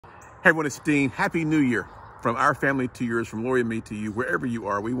Hey everyone, it's Dean. Happy New Year. From our family to yours, from Lori and me to you, wherever you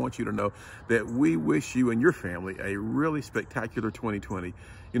are, we want you to know that we wish you and your family a really spectacular 2020.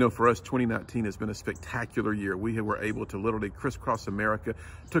 You know, for us, 2019 has been a spectacular year. We were able to literally crisscross America,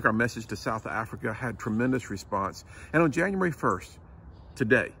 took our message to South Africa, had tremendous response. And on January 1st,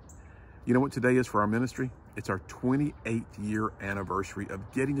 today, you know what today is for our ministry? It's our 28th year anniversary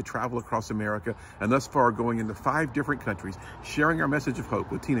of getting to travel across America and thus far going into 5 different countries, sharing our message of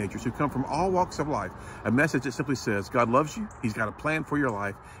hope with teenagers who come from all walks of life. A message that simply says, God loves you, He's got a plan for your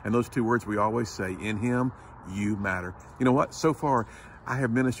life, and those 2 words we always say, in Him, you matter. You know what? So far, I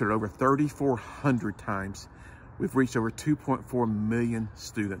have ministered over 3,400 times. We've reached over 2.4 million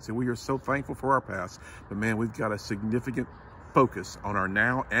students, and we are so thankful for our past. But man, we've got a significant focus on our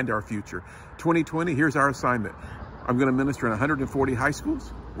now and our future. 2020, here's our assignment. I'm going to minister in 140 high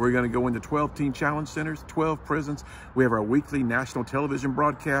schools. We're going to go into 12 teen challenge centers, 12 prisons. We have our weekly national television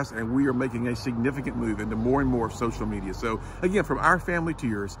broadcast, and we are making a significant move into more and more of social media. So again, from our family to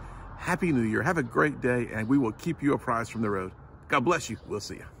yours, Happy New Year. Have a great day, and we will keep you apprised from the road. God bless you. We'll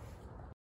see you.